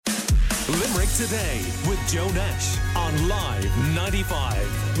Today with Joe Nash on Live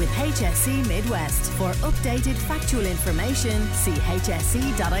 95. With HSE Midwest. For updated factual information, see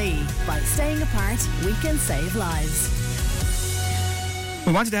hse.ie. By staying apart, we can save lives.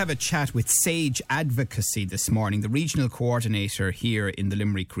 We wanted to have a chat with Sage Advocacy this morning. The regional coordinator here in the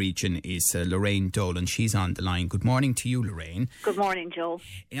Limerick region is Lorraine Dolan. She's on the line. Good morning to you, Lorraine. Good morning, Joe.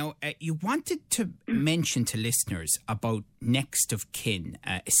 You wanted to mention to listeners about next of kin,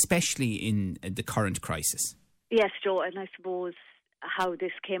 especially in the current crisis. Yes, Joe, and I suppose how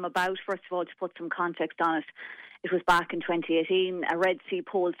this came about, first of all, to put some context on it, it was back in 2018. A Red C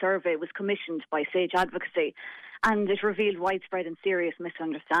poll survey was commissioned by Sage Advocacy, and it revealed widespread and serious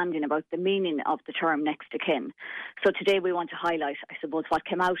misunderstanding about the meaning of the term next of kin. So today we want to highlight, I suppose, what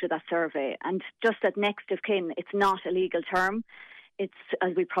came out of that survey. And just that next of kin, it's not a legal term. It's,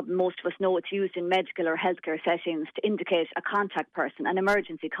 as we probably most of us know, it's used in medical or healthcare settings to indicate a contact person, an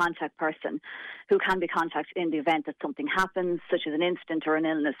emergency contact person, who can be contacted in the event that something happens, such as an incident or an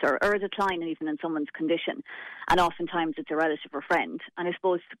illness or a decline even in someone's condition. And oftentimes it's a relative or friend. And I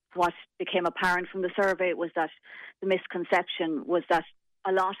suppose what became apparent from the survey was that the misconception was that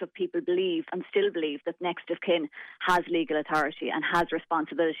a lot of people believe and still believe that next of kin has legal authority and has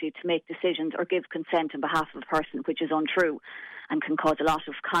responsibility to make decisions or give consent on behalf of a person, which is untrue and can cause a lot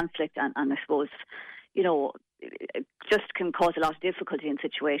of conflict and I suppose, it just can cause a lot of difficulty in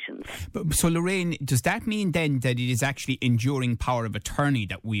situations. So, Lorraine, does that mean then that it is actually enduring power of attorney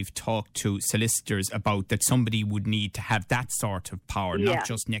that we've talked to solicitors about, that somebody would need to have that sort of power, not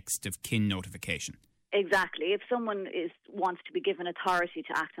just next of kin notification? Exactly. If someone wants to be given authority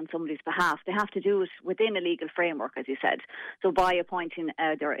to act on somebody's behalf, they have to do it within a legal framework, as you said. So by appointing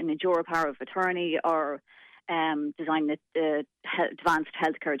either an endure power of attorney or designing the Advanced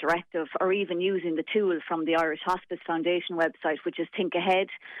Healthcare Directive, or even using the tool from the Irish Hospice Foundation website, which is Think Ahead,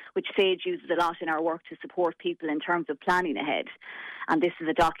 which Sage uses a lot in our work to support people in terms of planning ahead. And this is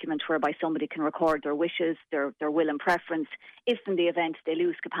a document whereby somebody can record their wishes, their will and preference, if in the event they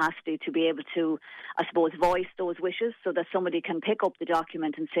lose capacity to be able to, I suppose, voice those wishes, so that somebody can pick up the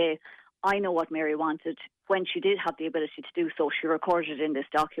document and say, I know what Mary wanted. When she did have the ability to do so, she recorded it in this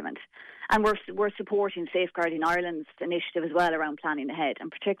document. And we're supporting Safeguarding Ireland's initiative as well around planning ahead,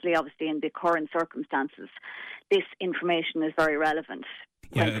 and particularly obviously in the current circumstances, this information is very relevant.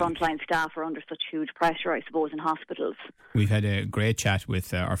 When frontline staff are under such huge pressure, I suppose, in hospitals. We've had a great chat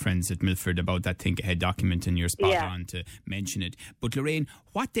with our friends at Milford about that Think Ahead document, and you're spot on to mention it. But Lorraine,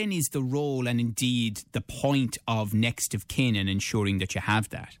 what then is the role and indeed the point of next of kin in ensuring that you have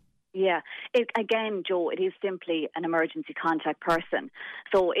that? Yeah. Again, Joe, it is simply an emergency contact person.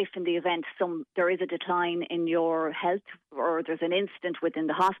 So if in the event there is a decline in your health, or there's an incident within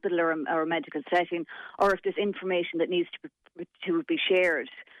the hospital or a medical setting, or if there's information that needs to be shared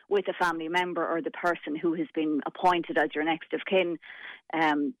with a family member or the person who has been appointed as your next of kin,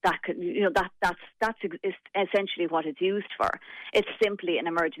 that's essentially what it's used for. It's simply an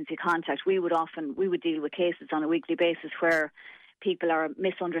emergency contact. We would deal with cases on a weekly basis where people are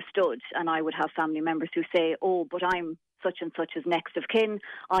misunderstood, and I would have family members who say, oh, but I'm such and such as next of kin.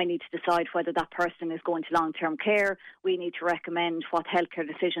 I need to decide whether that person is going to long-term care. We need to recommend what healthcare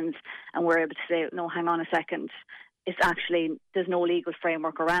decisions, and we're able to say, no, hang on a second. It's actually, there's no legal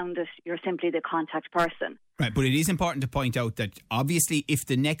framework around it. You're simply the contact person. Right, but it is important to point out that obviously if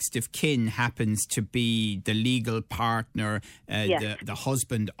the next of kin happens to be the legal partner, the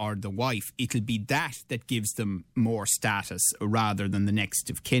husband or the wife, it'll be that gives them more status rather than the next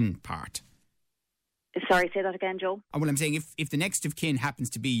of kin part. Sorry, say that again, Joe. Well, I'm saying if the next of kin happens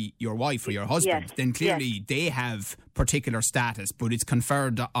to be your wife or your husband, then clearly they have particular status, but it's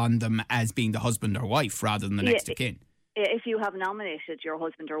conferred on them as being the husband or wife rather than the next of kin. If you have nominated your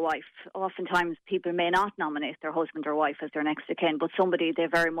husband or wife, oftentimes people may not nominate their husband or wife as their next of kin, but somebody they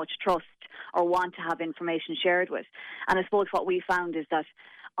very much trust or want to have information shared with. And I suppose what we found is that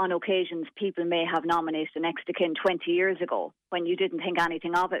on occasions people may have nominated a next of kin 20 years ago when you didn't think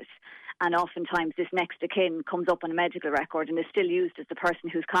anything of it. And oftentimes this next of kin comes up on a medical record and is still used as the person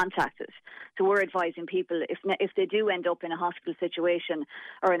who's contacted. So we're advising people, if they do end up in a hospital situation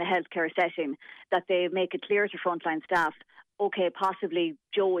or in a healthcare setting, that they make it clear to frontline staff, okay, possibly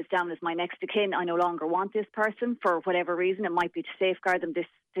Joe is down as my next of kin. I no longer want this person for whatever reason. It might be to safeguard them. This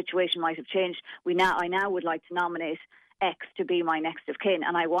situation might have changed. I now would like to nominate X to be my next of kin,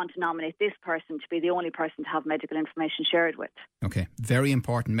 and I want to nominate this person to be the only person to have medical information shared with. Okay, very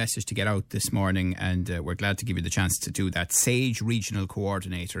important message to get out this morning, and we're glad to give you the chance to do that. SAGE Regional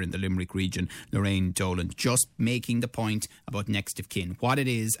Coordinator in the Limerick region, Lorraine Dolan, just making the point about next of kin, what it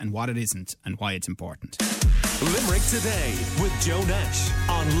is and what it isn't, and why it's important. Limerick Today with Joe Nash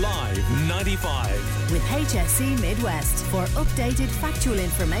on Live 95. With HSE Midwest. For updated factual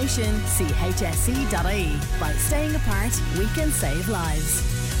information, see hse.ie. By staying apart, we can save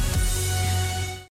lives.